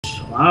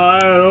I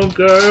don't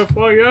care if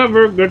I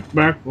ever get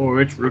back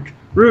for its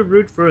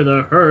root for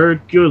the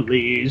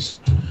Hercules.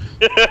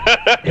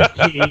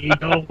 If he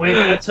don't win,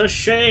 it's a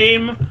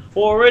shame,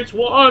 for it's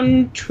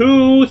 1,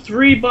 2,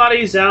 3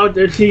 bodies out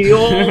in the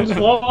old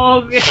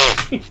ball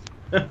game.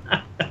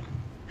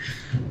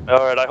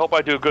 Alright, I hope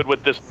I do good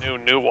with this new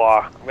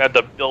Nuwa. I'm gonna have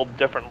to build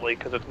differently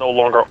because it's no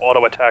longer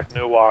auto-attack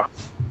Nuwa.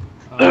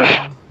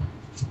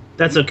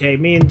 That's okay,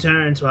 me and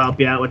Terrence will help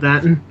you out with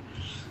that.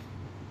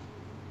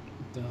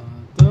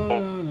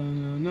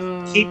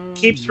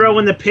 Keep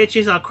throwing the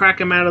pitches, I'll crack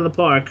them out of the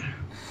park.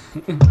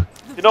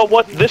 You know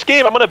what? This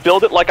game, I'm gonna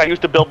build it like I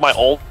used to build my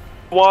old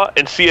Nuwa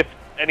and see if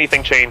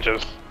anything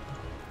changes.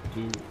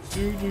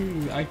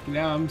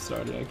 Now I'm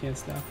started. I can't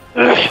stop.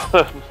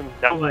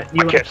 No, What,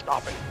 I can't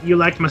stop it. You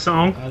liked my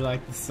song? I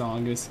like the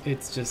song.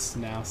 It's just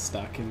now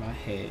stuck in my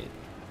head.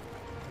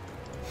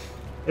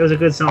 It was a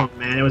good song,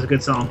 man. It was a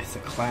good song. It's a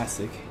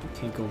classic. You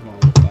can't go wrong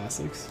with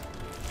classics.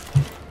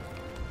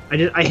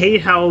 I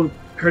hate how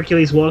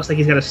Hercules walks like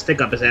he's got a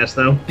stick up his ass,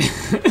 though.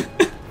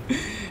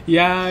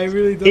 Yeah, I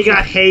really do. He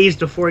got hazed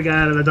before he got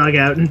out of the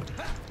dugout.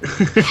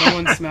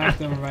 Someone smacked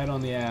him right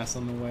on the ass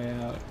on the way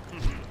out.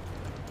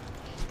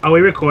 Are we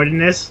recording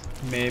this?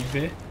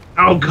 Maybe.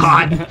 Oh,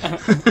 God.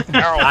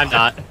 Arrow. I'm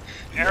not.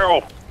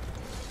 Arrow.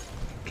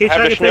 Keep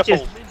chucking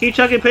pitches. Keep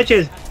chucking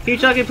pitches.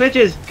 Keep chucking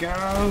pitches. Go.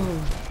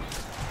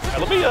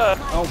 Let me,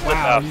 Oh,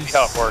 wow. see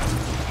how it works.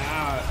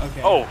 Ah,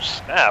 okay. Oh,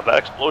 snap. That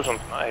explosion's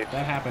nice.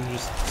 That happened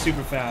just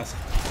super fast.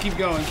 Keep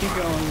going, keep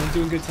going. We're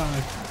doing good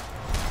time.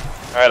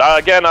 Alright,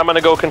 again, I'm gonna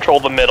go control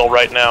the middle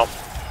right now.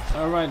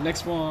 Alright,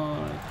 next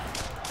one.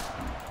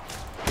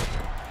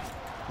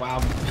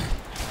 Wow.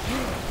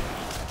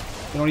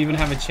 You don't even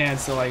have a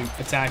chance to, like,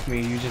 attack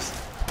me. You just...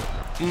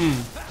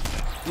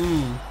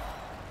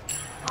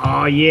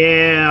 Oh,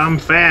 yeah. I'm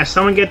fast.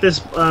 Someone get this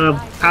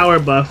power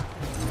buff.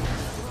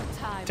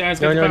 Terrence,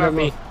 get the power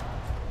buff.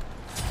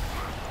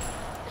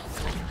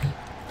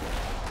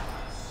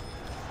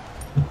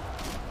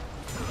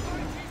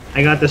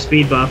 I got the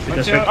speed buff. Watch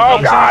Because out.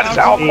 Oh god, it's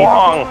Ao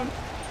Kwong!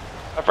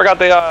 I forgot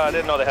they, I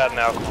didn't know they had an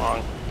Ao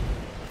Kwong.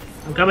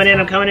 I'm coming in,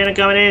 I'm coming in, I'm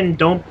coming in.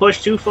 Don't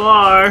push too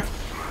far.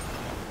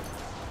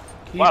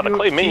 Wow, the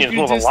clay minions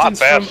move a lot Keep your distance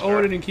faster. from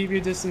Odin and keep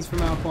your distance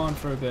from Ao Kwong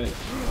for a bit.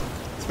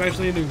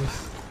 Especially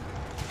Anubis.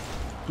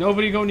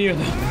 Nobody go near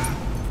them.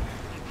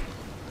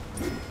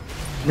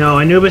 No,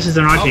 Anubis is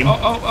on our team.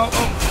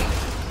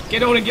 Oh.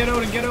 Get Odin, get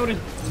Odin, get Odin.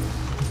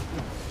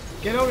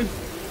 Get Odin.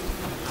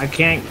 I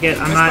can't get.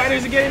 My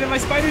spiders are getting him, my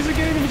spiders are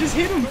getting him. Just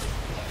hit him.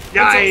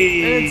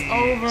 It's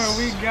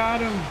over. We got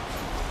him.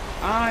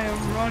 I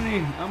am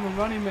running. I'm a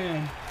running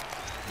man.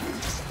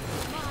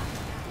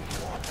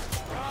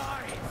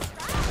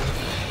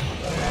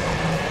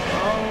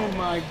 Oh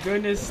my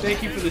goodness.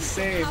 Thank you for the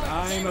save.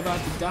 I'm about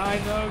to die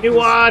though.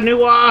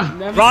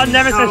 Nuwa! Run,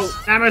 Nemesis!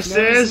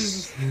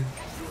 Nemesis!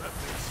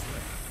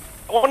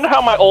 I wonder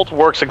how my ult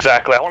works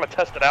exactly. I want to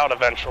test it out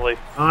eventually.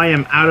 I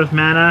am out of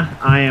mana.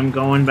 I am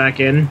going back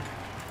in.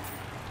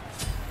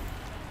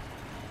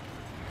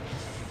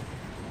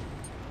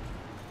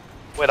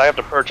 Wait, I have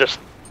to purchase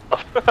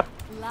stuff.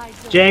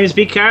 James,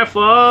 be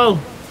careful!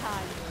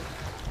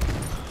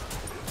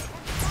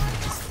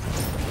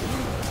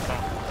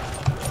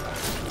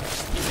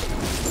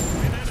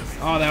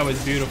 Oh, that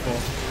was beautiful.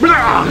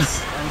 I'm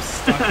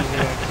stuck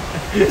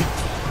here.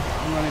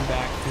 I'm running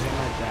back because I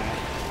might die.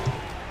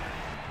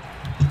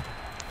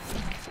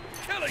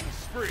 Killing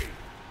spree.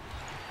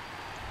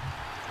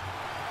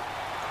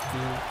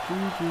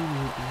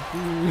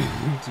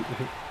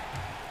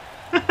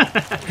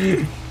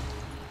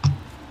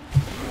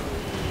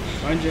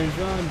 Run, James,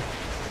 run.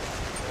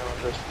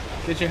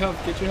 Get your help,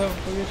 get your help.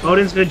 Go get your help.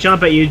 Odin's gonna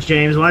jump at you,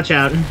 James. Watch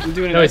out. I'm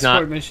doing an No, he's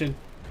escort not. mission.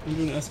 I'm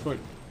doing an escort.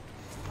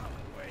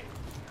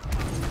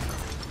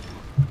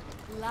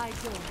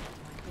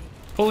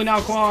 Pulling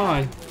out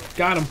Quan.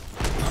 Got him.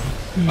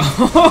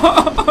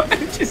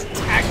 Just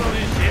tackled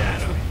his shit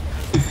out of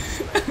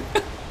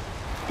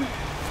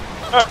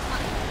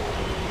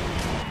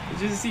him.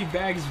 Just see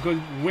bags go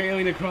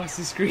wailing across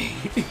the screen.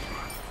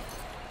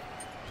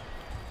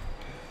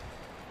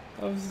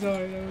 I'm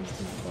sorry, that was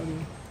too funny.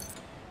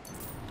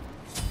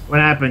 What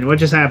happened? What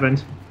just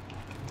happened?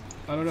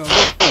 I don't know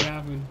what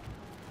happened.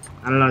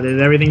 I don't know. Did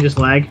everything just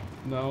lag?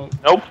 No.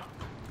 Nope.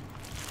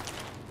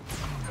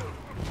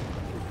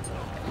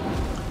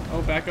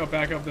 Oh, back up,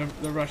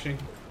 they're rushing.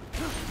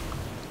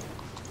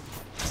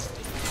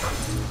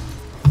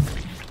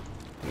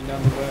 Going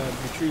down the web.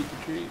 Retreat,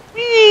 retreat.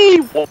 Whee!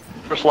 Whoa.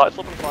 Slide,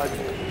 slip and slide.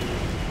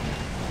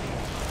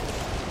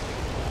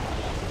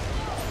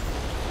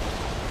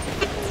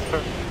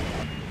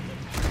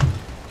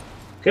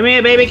 Come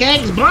here, baby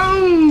cakes!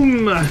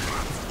 Boom!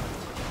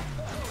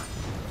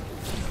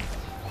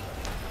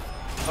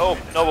 Oh,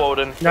 no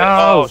Odin. No.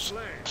 Oh,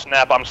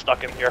 snap, I'm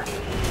stuck in here.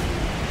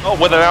 Oh,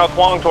 with an Ao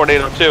Kwong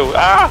tornado too.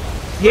 Ah!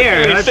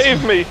 Here, He let's-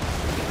 saved me!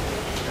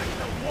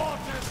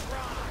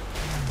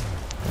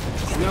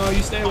 No,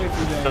 you stay away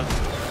from there.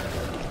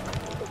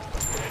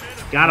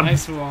 Got him.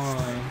 Nice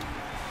one.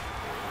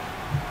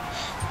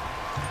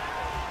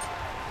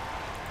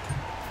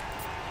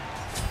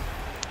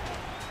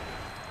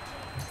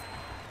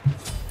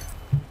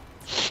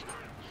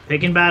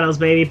 Picking battles,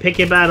 baby. Pick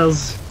your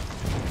battles.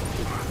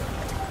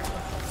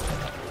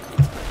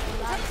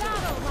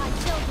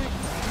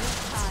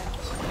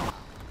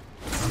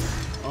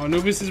 Oh,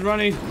 Anubis is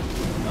running.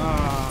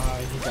 Ah,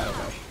 he got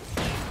away.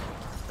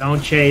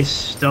 Don't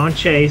chase. Don't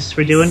chase.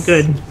 We're doing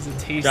good.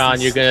 John,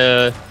 you're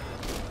gonna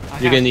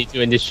need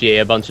to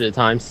initiate a bunch of the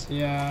times.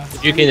 Yeah.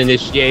 If you can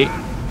initiate.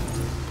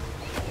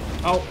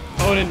 Oh,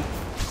 Odin.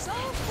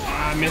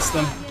 I missed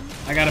them.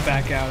 I gotta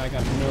back out. I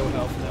got no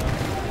health now.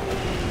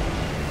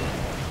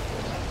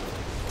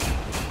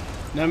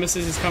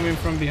 Nemesis is coming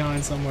from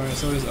behind somewhere.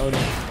 So does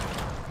Odin.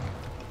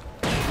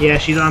 Yeah,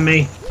 she's on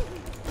me.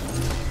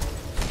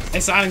 I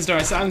silenced her.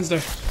 I silenced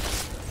her.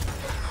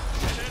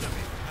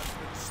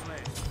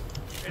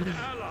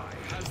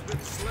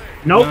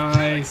 Nope.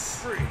 Nice.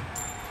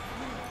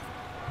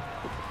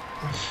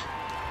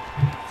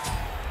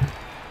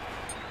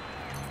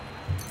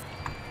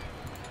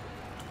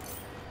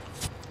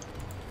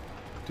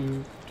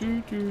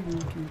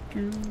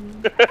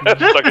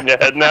 Stuck in your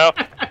head now.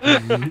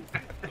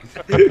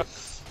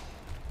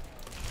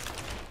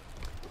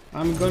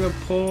 I'm gonna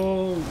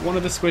pull one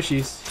of the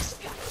squishies.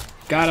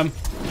 Got him.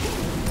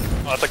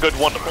 Oh, that's a good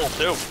one to pull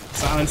too.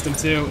 Silenced him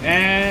too.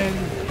 And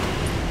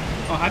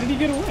oh, how did he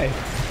get away?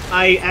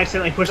 I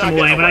accidentally pushed him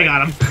away, but I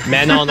got him.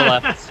 Man on the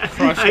left.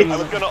 Crushed I him.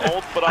 was gonna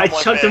ult, but I I'm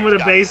like, chucked man, him with a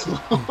got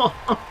baseball.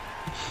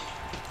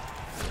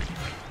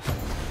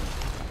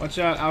 Watch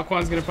out,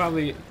 Alquan's gonna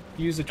probably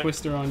use a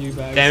twister on you,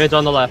 Bags. Damage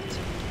on the left.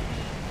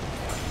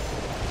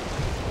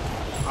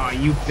 Aw, oh,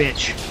 you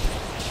bitch.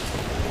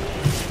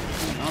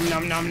 Nom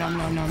nom nom nom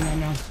nom nom nom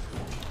nom.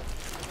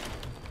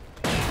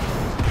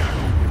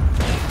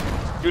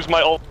 Use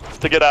my ult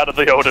to get out of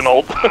the Odin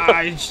ult.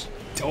 I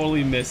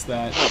totally missed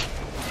that.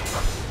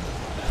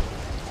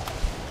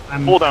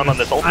 Pull down on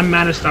this ult. I'm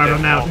mana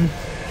starved now.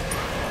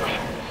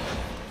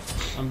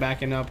 I'm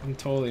backing up. I'm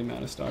totally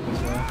mana starved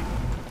as well.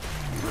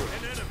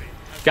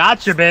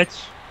 Gotcha,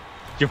 bitch.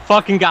 You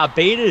fucking got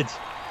baited.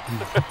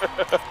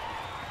 That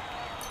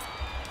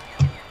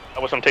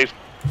was some taste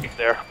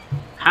there.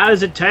 How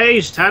does it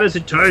taste? How does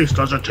it taste?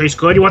 Does it taste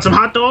good? You want some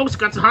hot dogs?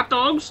 Got some hot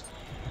dogs?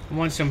 I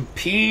want some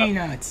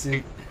peanuts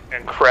and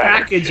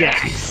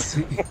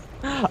Crackerjacks.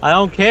 I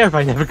don't care if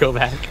I never go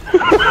back.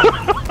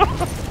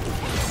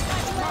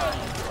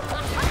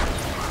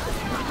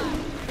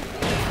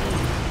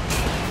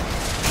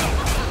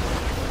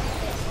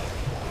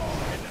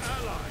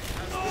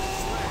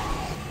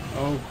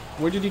 oh,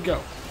 where did he go?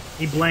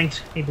 He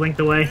blinked. He blinked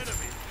away.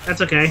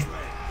 That's okay.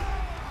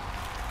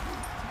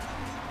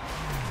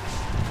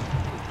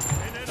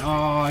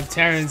 Oh,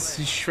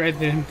 Terrence shredded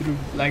him through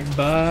like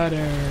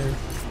butter.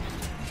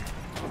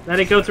 Let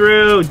it go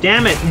through.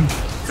 Damn it.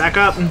 Back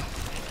up.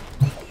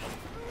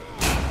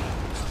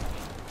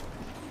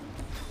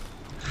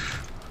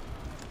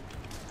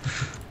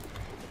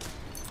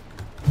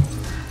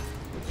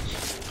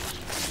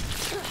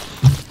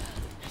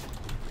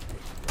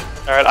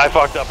 Alright, I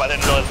fucked up. I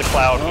didn't realize the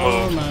cloud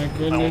Oh moved. my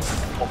goodness.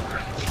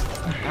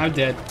 I'm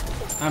dead.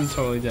 I'm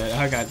totally dead.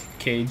 I got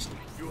caged.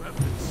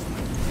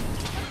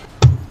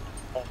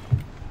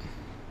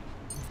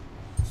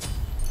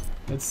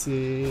 Let's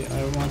see.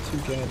 I want to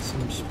get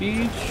some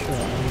speech.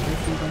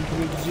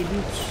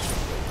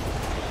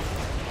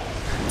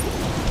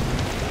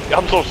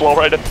 I'm so slow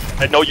right now.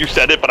 I know you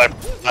said it, but I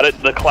got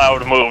it. The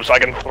cloud moves, so I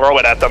can throw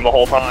it at them the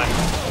whole time.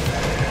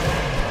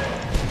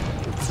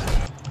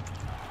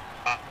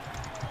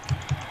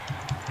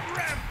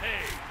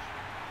 Rampage.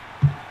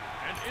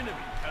 An enemy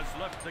has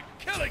left the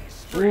killing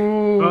spree.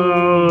 Ooh.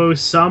 Oh,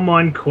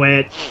 someone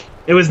quit.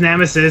 It was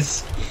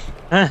Nemesis.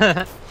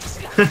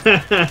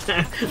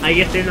 I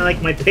guess they didn't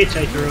like my pitch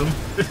I threw him.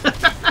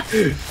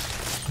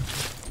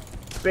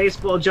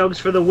 Baseball jokes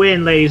for the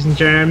win, ladies and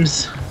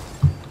germs.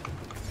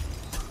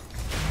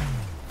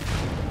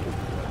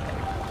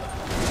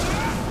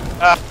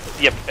 Ah,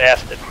 you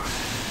bastard.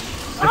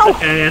 That's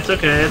okay, that's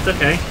okay, that's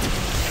okay.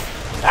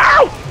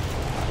 Ow!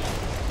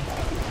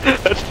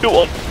 That's two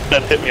ults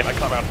that hit me and I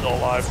come out still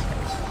alive.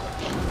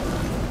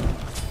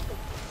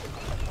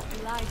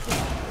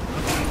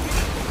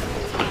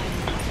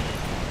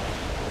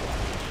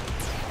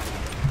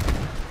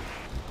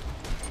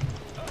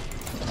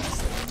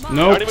 Nope.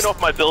 I don't even know if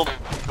my build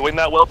is doing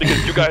that well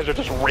because you guys are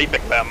just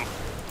raping them.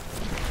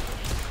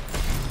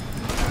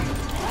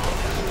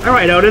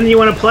 Alright, Odin, you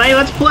want to play?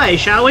 Let's play,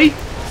 shall we?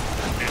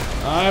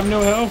 I have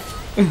no health.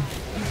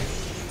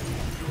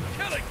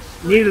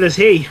 Neither does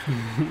he.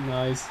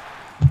 Nice.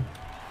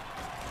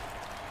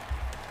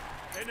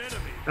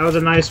 That was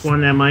a nice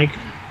one there, Mike.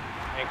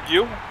 Thank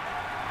you.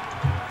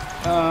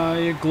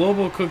 Your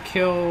global could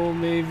kill,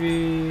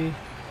 maybe.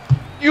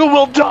 You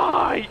will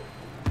die!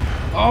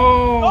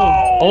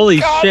 Oh! Holy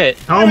God. shit.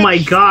 Oh my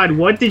god,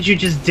 what did you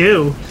just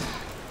do?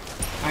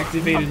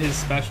 Activated his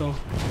special.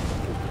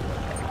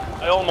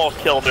 I almost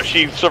killed her.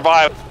 She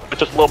survived with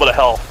just a little bit of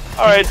health.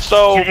 Alright,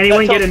 so... Can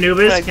anyone that's get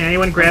Anubis? Can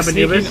anyone grab I'm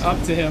sneaking Anubis?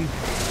 up to him.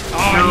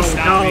 Oh, he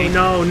stopped me.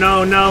 No.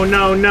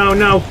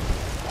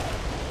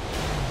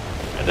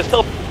 There's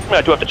still mean,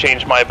 I do have to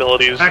change my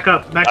abilities. Back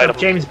up,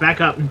 James, back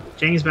up.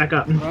 James, back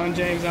up. Run,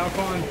 James,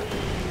 Alcon.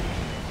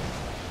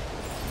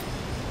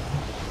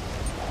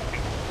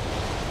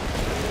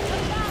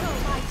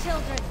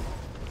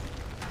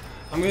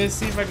 I'm gonna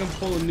see if I can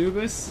pull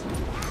Anubis.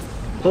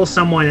 Pull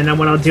someone, and then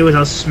what I'll do is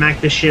I'll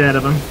smack the shit out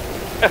of him.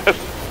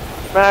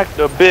 Smack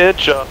the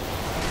bitch up.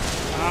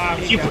 Ah,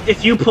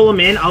 If you pull him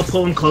in, I'll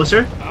pull him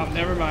closer. Oh,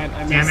 never mind.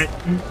 I Damn missed.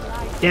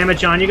 it. Damn it,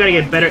 John, you gotta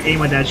get better aim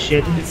with that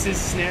shit. It's his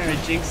snare, it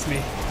jinxed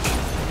me.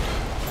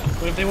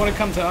 But if they want to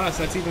come to us,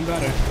 that's even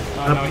better.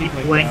 Oh no, he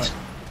blinked.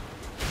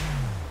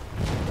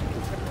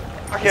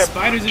 The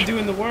spiders are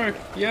doing the work.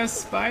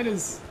 Yes,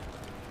 spiders.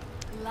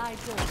 Come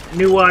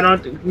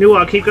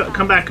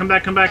back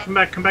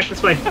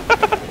this way.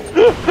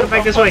 Come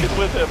back this way.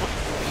 With him.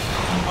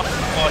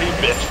 Oh, he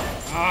missed.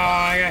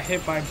 Ah, I got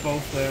hit by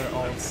both their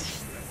ults.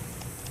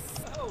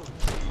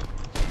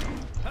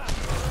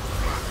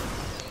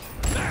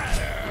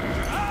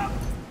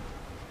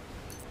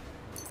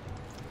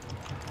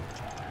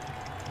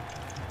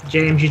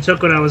 James, you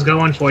took what I was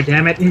going for,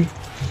 damn it.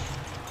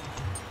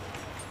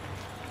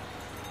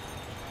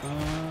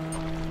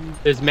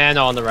 There's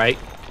mana on the right.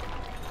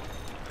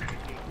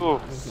 Ooh.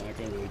 That's not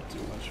gonna really do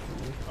much for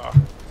me.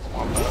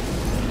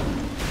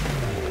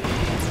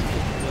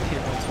 Get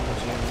hit by too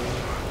much ammo.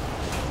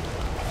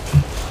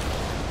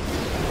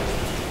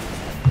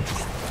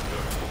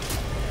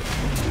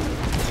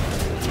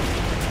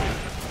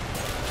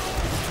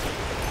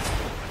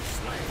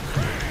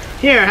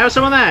 Here, have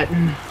some of that.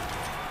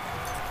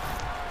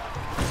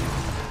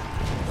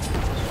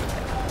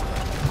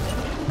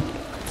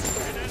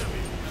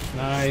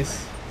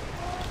 Nice.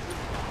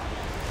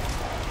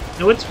 You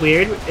know what's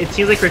weird? It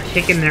seems like we're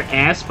kicking their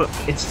ass, but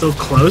it's still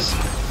close.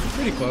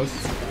 Pretty close.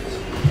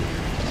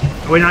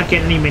 Are we not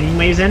getting any mini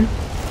waves in?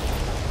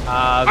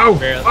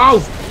 Barely.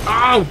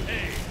 Oh!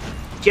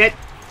 Get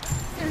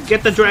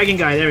the dragon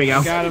guy. There we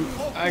go. Got him.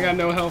 I got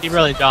no health. Keep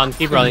running, John.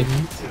 Keep running.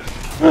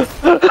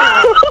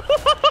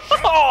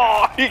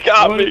 Oh, he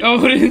got me.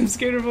 Odin,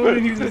 Skater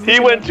Odin. He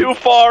went too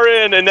far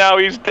in, and now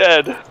he's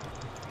dead.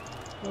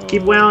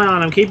 Keep wailing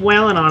on him. Keep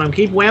wailing on him.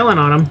 Keep wailing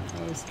on him.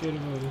 Oh, Skater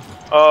Odin.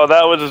 Oh,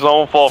 that was his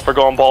own fault for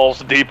going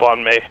balls deep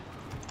on me.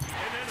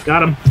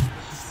 Got him.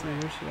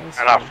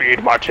 And I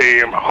feed my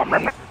team.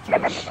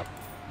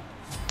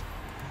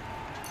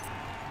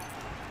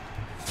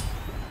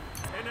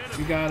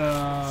 We got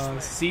a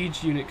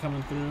siege unit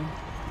coming through.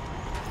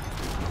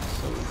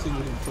 So let's see if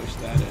we can push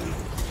that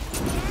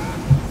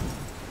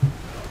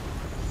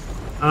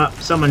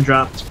in. Someone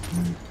dropped.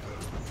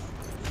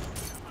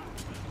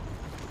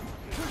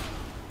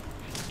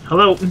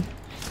 Hello.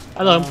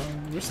 Hello.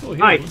 We're still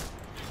here. Hi.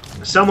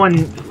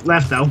 Someone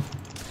left though.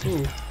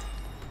 Ooh.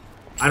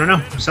 I don't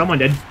know. Someone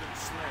did.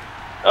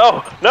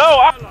 Oh,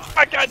 no!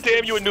 God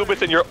damn you,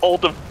 Anubis, and your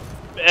ult of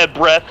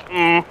breath.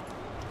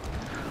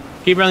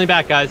 Keep running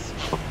back, guys.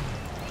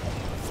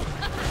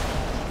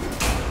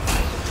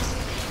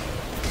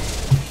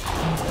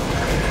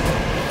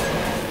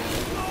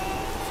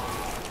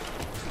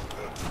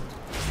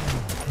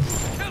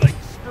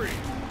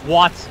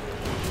 What?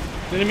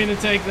 Didn't mean to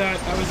take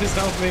that. I was just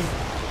helping.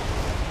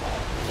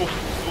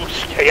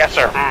 Yes,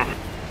 sir.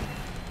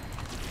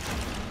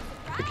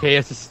 The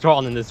KS is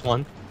strong in this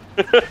one.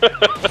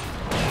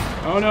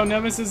 Oh no,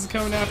 Nemesis is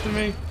coming after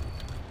me.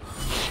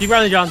 Keep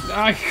running, John.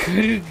 I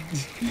couldn't.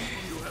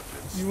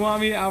 You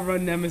want me to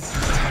outrun Nemesis?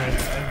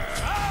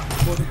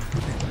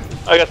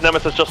 I guess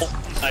Nemesis just...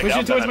 Push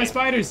it towards my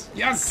spiders.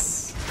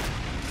 Yes!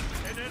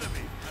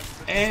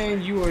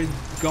 And you are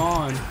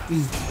gone.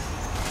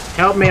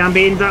 Help me! I'm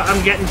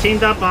getting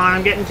teamed up on.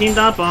 I'm getting teamed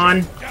up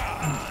on.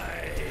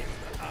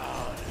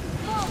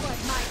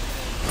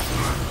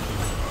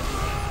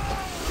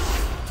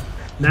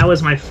 That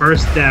was my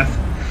first death.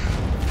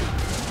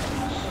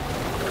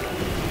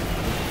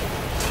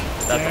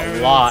 That's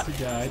a lot.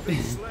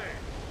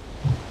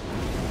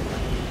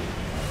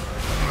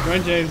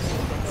 Run, James.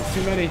 There's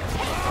too many.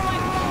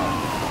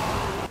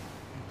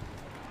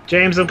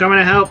 James, I'm coming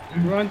to help.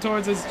 Run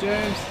towards us,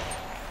 James.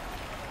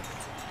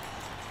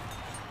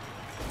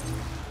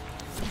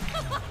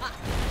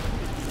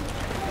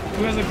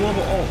 Who has a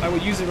global ult? I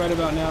would use it right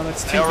about now.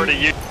 That's too I already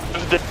used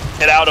it.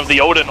 Get out of the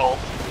Odin ult.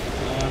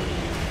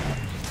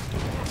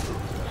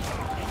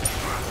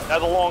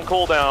 Has a long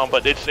cooldown,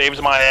 but it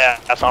saves my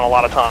ass on a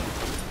lot of time.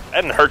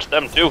 And it hurts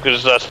them too,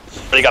 because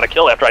they got a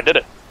kill after I did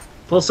it.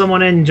 Pull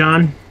someone in,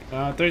 John.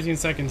 13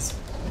 seconds.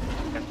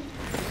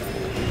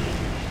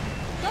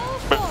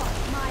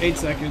 8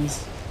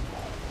 seconds.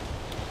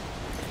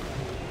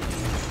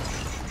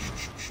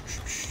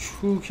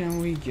 Who can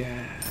we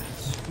get?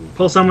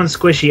 Pull someone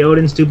squishy.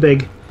 Odin's too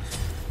big.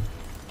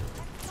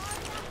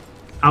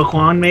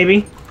 Alquan,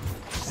 maybe?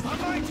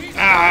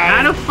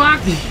 How the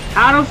fuck?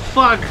 How the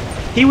fuck?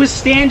 He was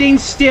standing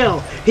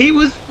still. He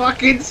was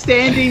fucking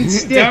standing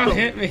still. Don't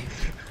hit me.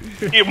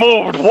 He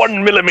moved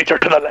 1 millimeter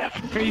to the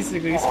left.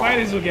 Basically,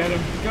 spiders will get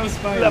him. Go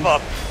spiders.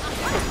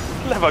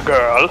 Clever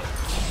girl.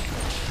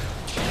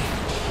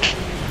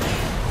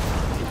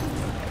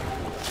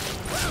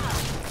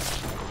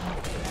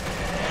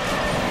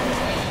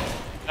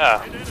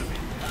 Yeah.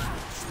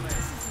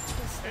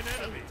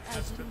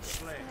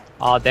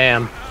 Oh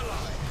damn.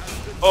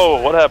 Oh,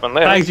 what happened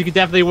there? Thanks, you could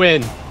definitely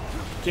win.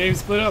 James,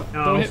 split up.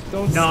 No, Don't hit.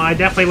 Don't. no, I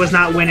definitely was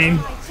not winning.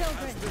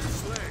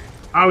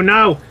 Oh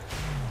no!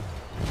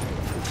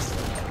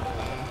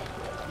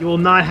 You will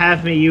not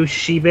have me, you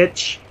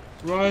she-bitch.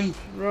 Run,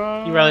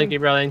 run.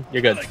 Keep running.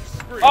 You're good.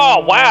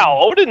 Oh wow,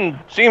 Odin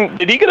seemed.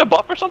 Did he get a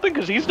buff or something?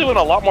 Because he's doing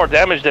a lot more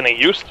damage than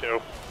he used to.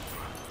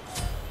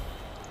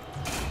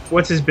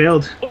 What's his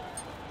build?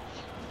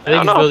 I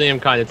think he's building him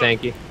kind of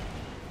tanky.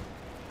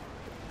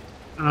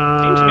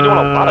 Seems to be doing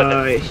a lot of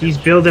damage. He's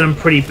building him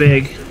pretty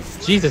big.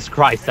 Jesus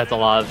Christ, that's a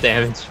lot of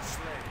damage.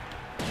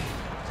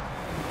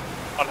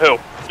 On who?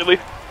 Really?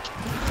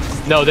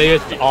 No, they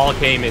just all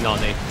came in on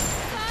me.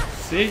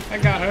 See, I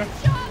got her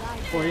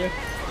for you.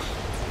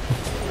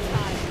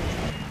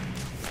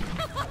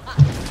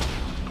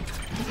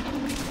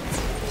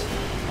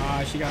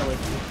 Ah, she got away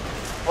from me.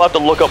 I'll have to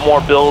look up more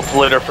builds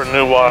later for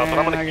new. But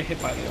I'm gonna I get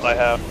hit by the I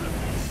have.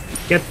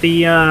 Get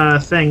the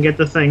thing. Get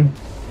the thing.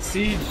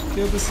 siege.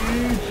 Kill the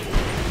siege.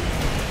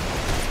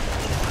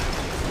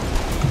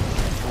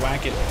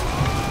 Whack it.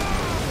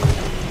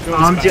 Go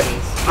I'm spiders.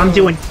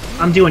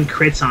 I'm doing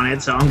crits on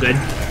it, so I'm good.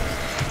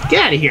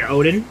 Get out of here,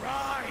 Odin.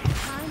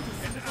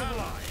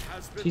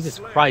 Jesus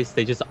Christ,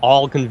 they just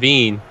all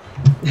convene.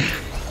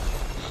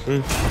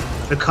 The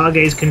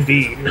Kages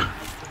convene.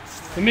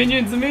 The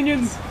minions, the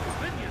minions.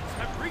 Minions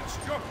have reached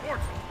your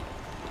portal.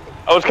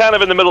 I was kind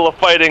of in the middle of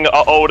fighting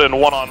Odin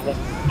one-on-one,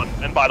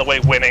 and by the way,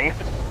 winning.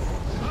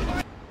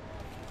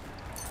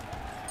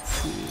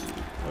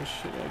 What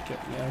should I get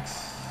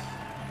next?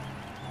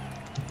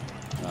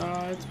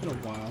 It's been a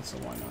while, so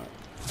why not?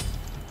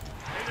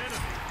 An enemy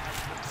has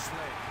been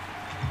slain.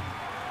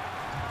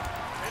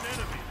 An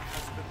enemy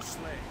has been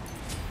slain.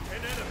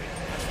 An enemy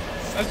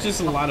has That's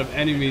just a lot of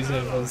enemies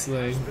that have been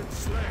slain. been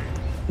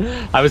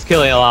slain. I was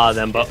killing a lot of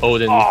them, but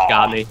Odin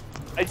got me.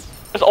 I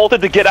just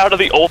ulted to get out of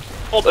the ult,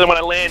 and when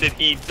I landed,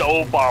 he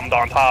dove bombed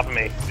on top of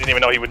me. Didn't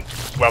even know where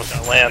I was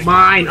gonna land.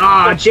 Mine.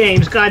 Aw,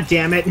 James. God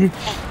damn it. James.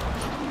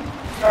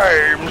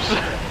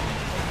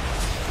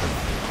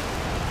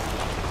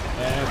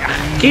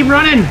 Keep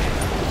running.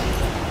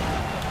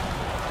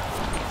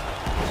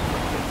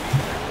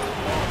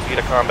 Beat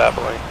a combat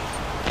boy.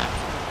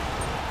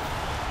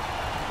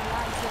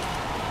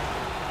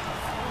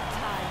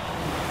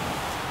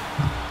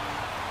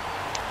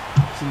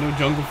 There's no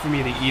jungle for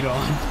me to eat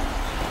on.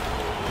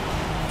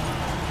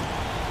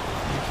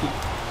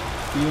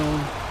 Feel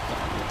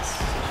darkness.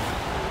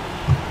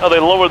 Oh, they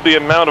lowered the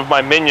amount of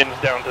my minions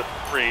down to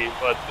 3,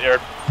 but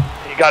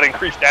he got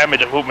increased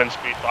damage and movement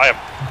speed, so I am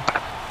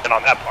in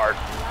on that part.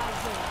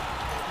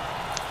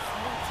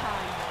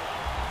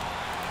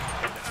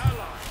 An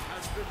ally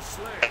has been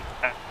slain.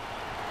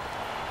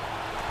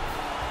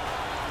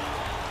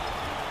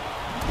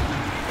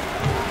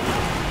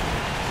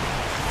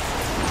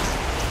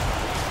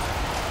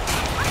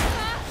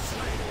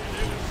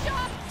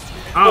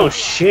 Oh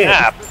shit.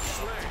 Snap.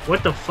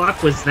 What the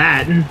fuck was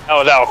that? That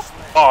was Al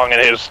Kong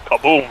and his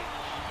kaboom.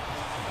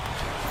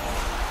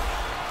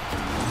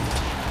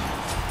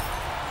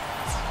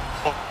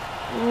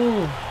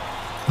 Ooh.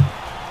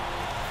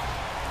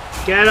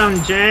 Get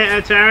him,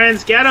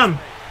 Terrence. Get him.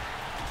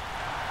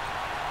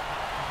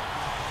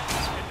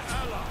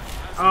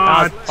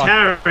 Oh, fuck.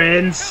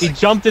 Terrence. He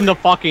jumped in the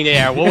fucking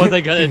air. What was I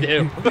gonna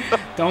do?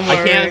 Don't I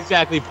worry. can't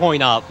exactly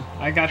point up.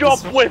 I got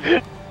Jump the, with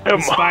him. the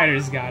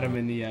spiders got him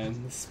in the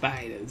end. The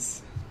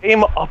spiders.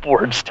 Aim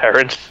upwards,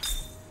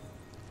 Terrence.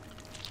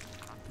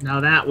 Now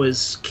that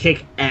was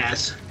kick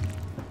ass.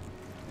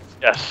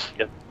 Yes,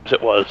 yes,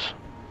 it was.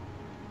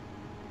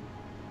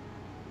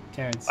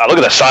 Terrence. Look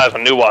at the size of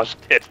Nuwa's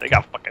tits. They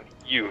got fucking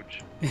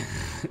huge.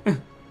 They're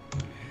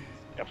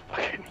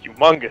fucking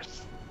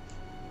humongous.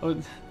 Oh,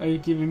 are you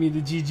giving me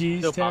the GGs,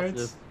 Still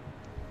Terrence?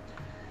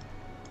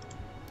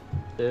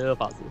 positive. Still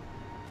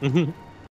positive.